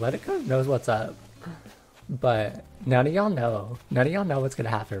knows though. Lenacove knows what's up. But none of y'all know. None of y'all know what's gonna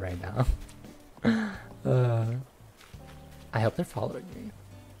happen right now. I hope they're following me.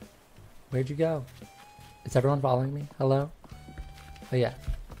 Where'd you go? Is everyone following me? Hello? Oh yeah.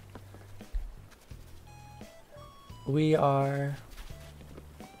 We are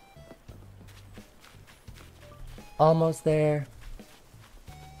almost there.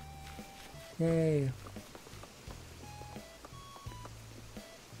 Yay.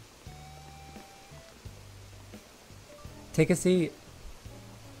 Take a seat.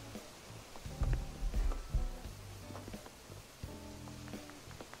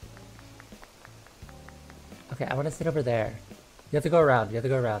 Okay, I want to sit over there. You have to go around. You have to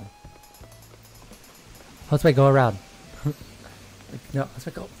go around. Let's wait, go around. No, let's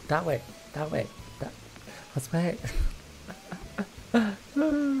wait, go that way. That way. That. Let's wait.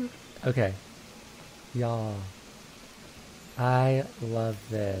 Okay. Y'all. I love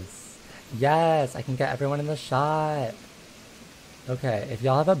this. Yes, I can get everyone in the shot. Okay, if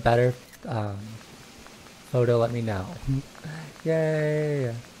y'all have a better photo, let me know.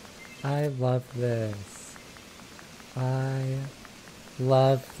 Yay. I love this. I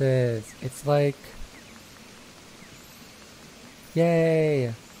love this. It's like...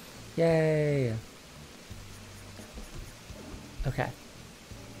 Yay. Yay. Okay.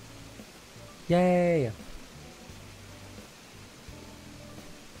 Yay.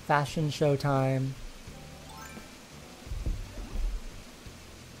 Fashion show time.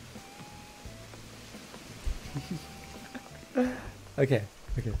 Okay,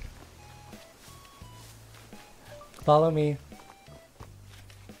 okay. Follow me.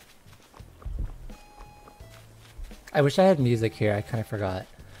 I wish I had music here. I kind of forgot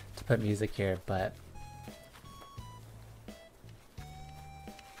to put music here, but...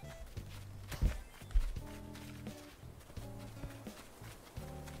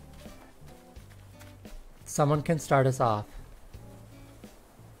 Someone can start us off.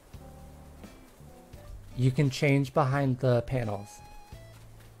 You can change behind the panels.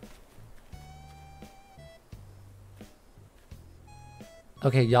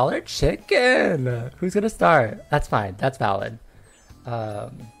 Okay, y'all are chicken. Who's gonna start? That's fine. That's valid.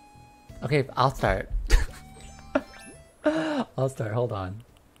 Okay, I'll start. I'll start. Hold on.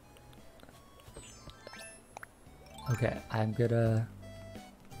 Okay, I'm gonna...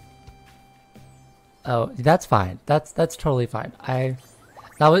 Oh, that's fine. That's totally fine.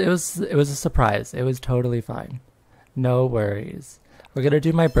 It was a surprise. It was totally fine. No worries. We're gonna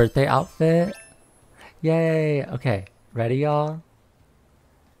do my birthday outfit. Yay. Okay, ready, y'all?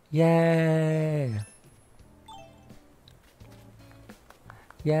 Yay.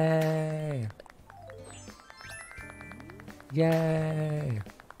 Yay. Yay.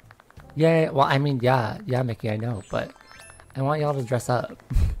 Yay. Well, I mean, yeah, Mickey, I know, but I want y'all to dress up.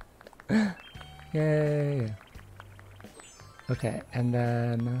 Yay. Okay, and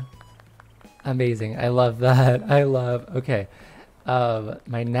then... Amazing. I love that. I love... Okay.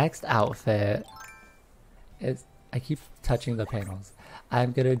 My next outfit is... I keep touching the panels.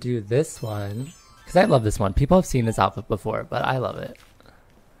 I'm gonna do this one. Because I love this one. People have seen this outfit before, but I love it.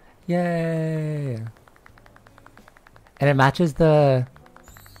 Yay. And it matches the...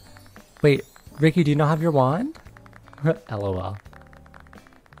 Wait, Ricky, do you not have your wand? LOL.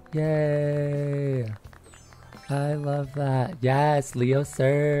 Yay. I love that. Yes, Leo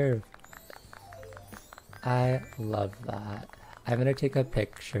serve. I love that. I'm gonna take a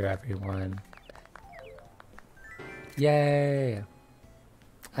picture, everyone. Yay.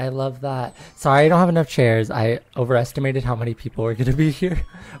 I love that. Sorry, I don't have enough chairs. I overestimated how many people were gonna be here.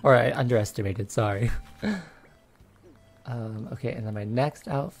 Or I underestimated, sorry. Okay, and then my next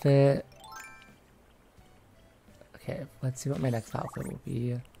outfit. Okay, let's see what my next outfit will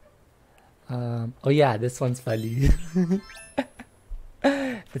be. Oh yeah, this one's funny.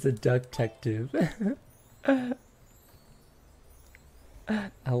 It's a duck detective.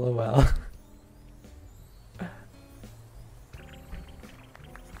 LOL.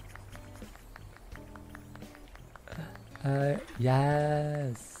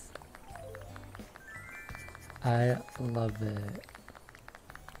 Yes. I love it.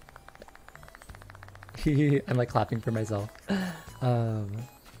 I'm like clapping for myself. And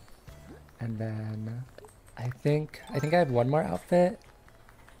then I think I have one more outfit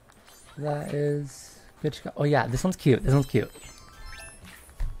that is good to go. Oh yeah, this one's cute. This one's cute.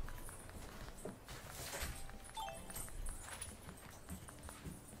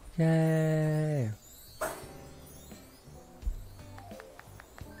 Yay!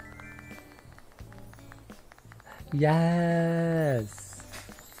 Yes!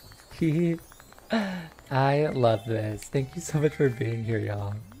 I love this. Thank you so much for being here,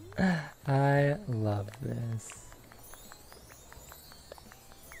 y'all. I love this.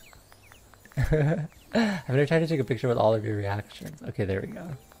 I'm gonna try to take a picture with all of your reactions. Okay, there we go.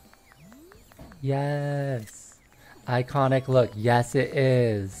 Yes! Iconic look. Yes, it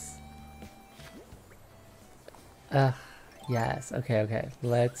is. Yes. Okay, okay.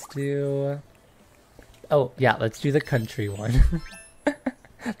 Let's do... Oh, yeah, let's do the country one.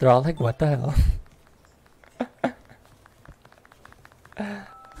 They're all like, what the hell?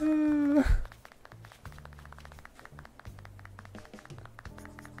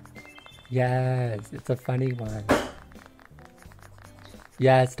 Yes, it's a funny one.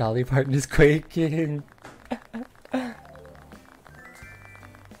 Yes, Dolly Parton is quaking.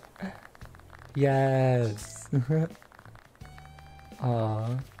 Yes.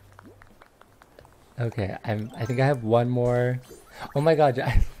 Aw. Okay, I think I have one more. Oh my god,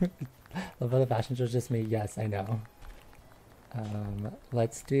 I love how the fashion show's just me. Yes, I know.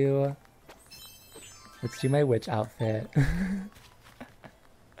 Let's do my witch outfit.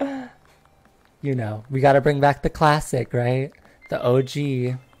 You know, we gotta bring back the classic, right? The OG,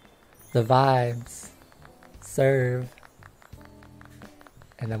 the vibes, serve.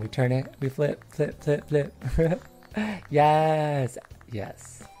 And then we turn it, we flip, flip, flip, flip. Yes,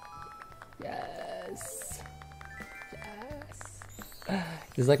 yes, yes, yes.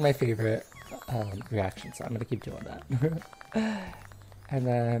 This is like my favorite reaction, so I'm gonna keep doing that. And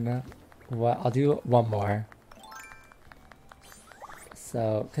then what? I'll do one more.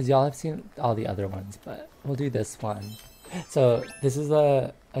 So, because y'all have seen all the other ones, but we'll do this one. So this is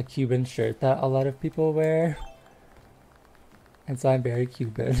a Cuban shirt that a lot of people wear. And so I'm very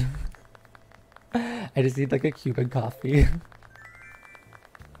Cuban. I just need like a Cuban coffee.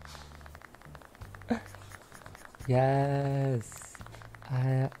 Yes.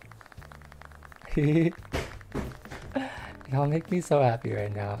 Y'all make me so happy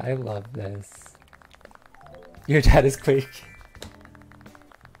right now. I love this. Your dad is quaking.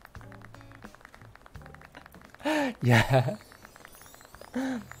 Yeah.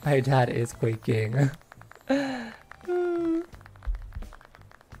 My dad is quaking.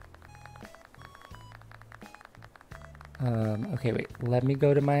 Okay, wait. Let me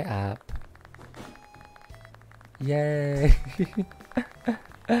go to my app. Yay!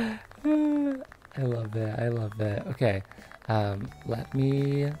 I love it. I love it. Okay. Let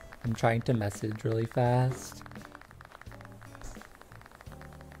me... I'm trying to message really fast.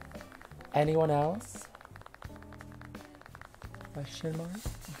 Anyone else? Question mark?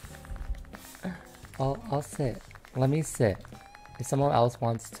 I'll sit. Let me sit. If someone else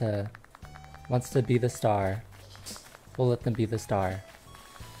wants to be the star, we'll let them be the star.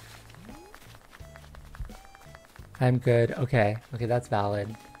 I'm good. Okay. Okay, that's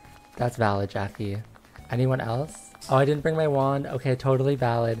valid. That's valid, Jackie. Anyone else? Oh, I didn't bring my wand. Okay, totally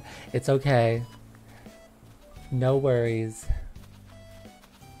valid. It's okay. No worries.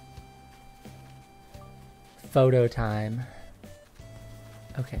 Photo time.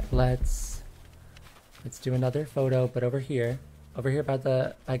 Okay, let's do another photo, but over here by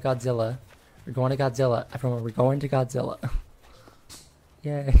Godzilla. We're going to Godzilla. Everyone, we're going to Godzilla.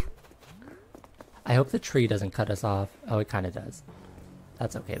 Yay. I hope the tree doesn't cut us off. Oh, it kind of does.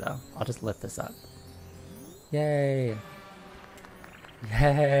 That's okay though. I'll just lift this up. Yay.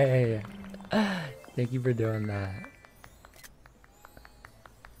 Yay. Thank you for doing that.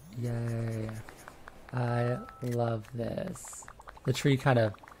 Yay. I love this. The tree kind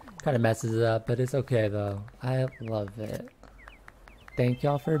of messes it up, but it's okay though. I love it. Thank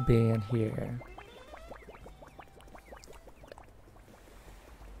y'all for being here.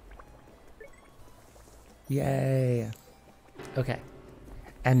 Yay. Okay.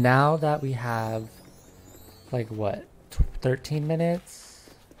 And now that we have like what, 13 minutes,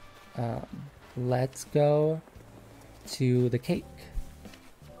 let's go to the cake.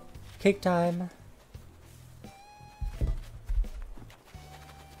 Cake time.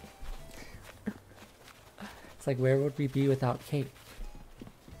 It's like, where would we be without cake?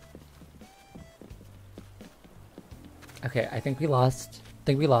 Okay, I think we lost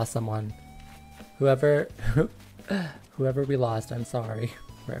someone. Whoever we lost, I'm sorry.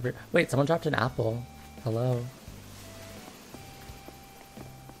 Wait, someone dropped an apple. Hello.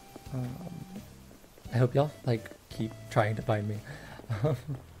 I hope y'all like keep trying to find me.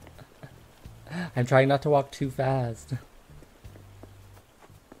 I'm trying not to walk too fast.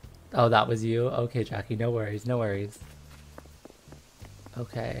 Oh, that was you? Okay, Jackie, no worries, no worries.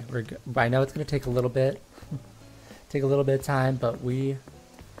 Okay, we're good. I know it's gonna take a little bit, take a little bit of time, but we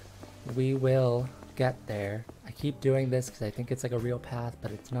will get there. I keep doing this because I think it's like a real path,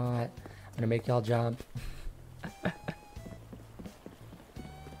 but it's not. I'm gonna make y'all jump.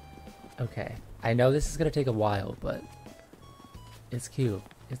 Okay, I know this is gonna take a while, but it's cute.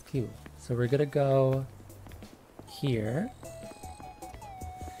 It's cute. So we're gonna go here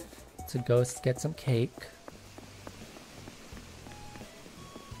to go get some cake.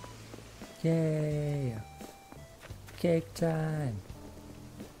 Yay! Cake time!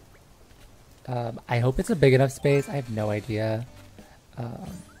 I hope it's a big enough space. I have no idea.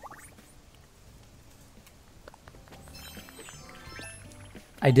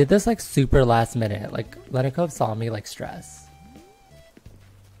 I did this like super last minute. Like Lenikov saw me like stress.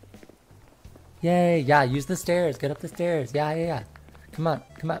 Yay! Yeah, use the stairs. Get up the stairs. Yeah, yeah, yeah. Come on,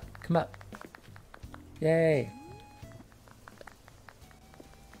 come up, come up. Yay!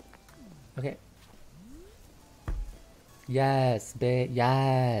 Okay. Yes, babe.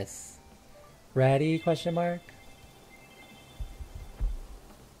 Yes. Ready? Question mark.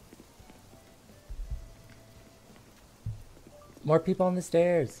 More people on the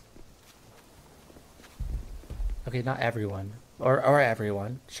stairs. Okay, not everyone. Or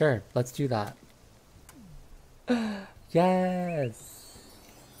everyone. Sure, let's do that. Yes.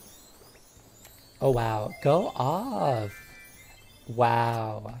 Oh wow. Go off.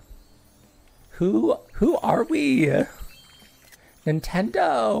 Wow. Who are we?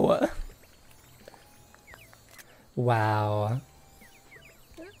 Nintendo. Wow.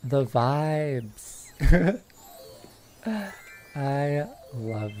 The vibes. I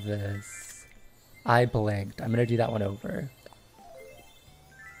love this. I blinked. I'm gonna do that one over.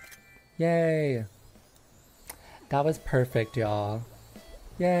 Yay. That was perfect, y'all.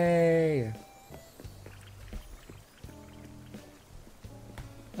 Yay.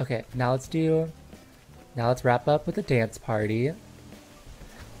 Okay, now let's wrap up with a dance party.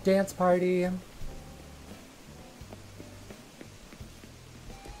 Dance party.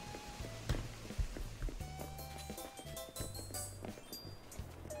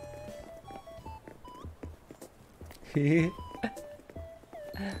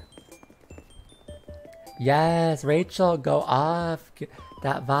 Yes, Rachel, go off.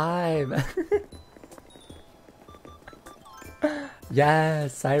 That vibe.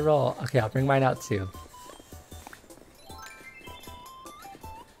 Yes, Cyril. Okay, I'll bring mine out too.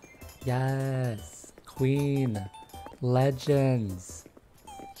 Yes, Queen. Legends.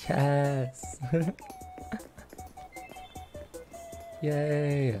 Yes.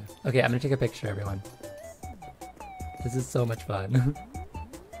 Yay. Okay, I'm gonna take a picture, everyone. This is so much fun.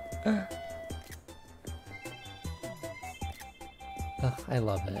 Ugh, I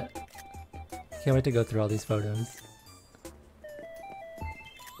love it. Can't wait to go through all these photos.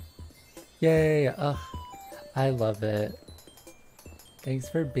 Yay! Ugh, I love it. Thanks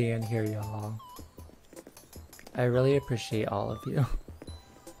for being here, y'all. I really appreciate all of you.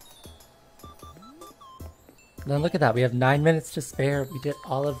 Then look at that, we have 9 minutes to spare. We did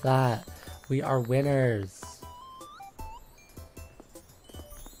all of that. We are winners.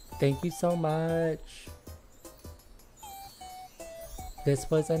 Thank you so much. This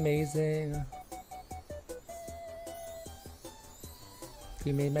was amazing.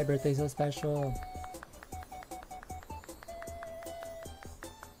 You made my birthday so special.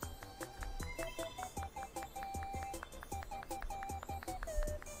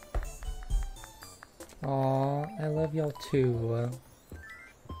 Aw, I love y'all too.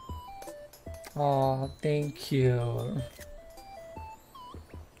 Aw, thank you.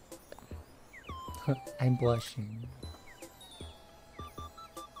 I'm blushing.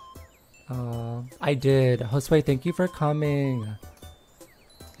 I did. Josue, thank you for coming.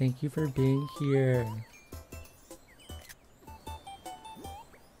 Thank you for being here.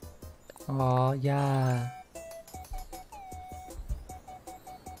 Aw, yeah.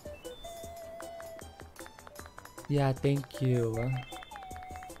 Yeah, thank you.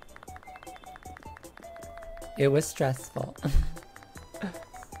 It was stressful.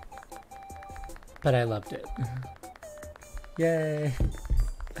 But I loved it. Yay!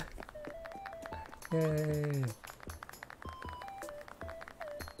 Yay!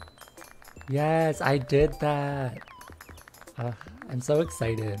 Yes, I did that! I'm so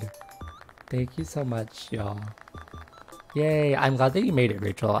excited. Thank you so much, y'all. Yay! I'm glad that you made it,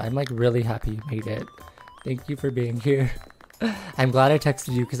 Rachel. I'm like really happy you made it. Thank you for being here. I'm glad I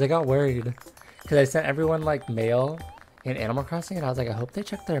texted you because I got worried. Because I sent everyone like mail in Animal Crossing and I was like, I hope they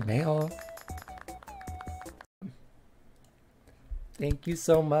check their mail. Thank you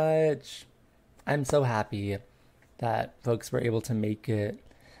so much. I'm so happy that folks were able to make it.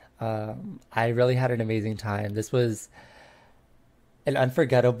 I really had an amazing time. This was an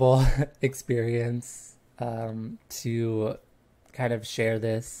unforgettable experience to kind of share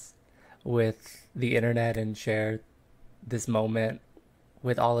this with the internet and share this moment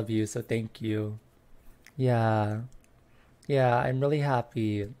with all of you. So thank you. Yeah. Yeah, I'm really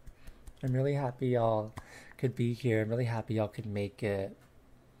happy. I'm really happy y'all could be here. I'm really happy y'all could make it.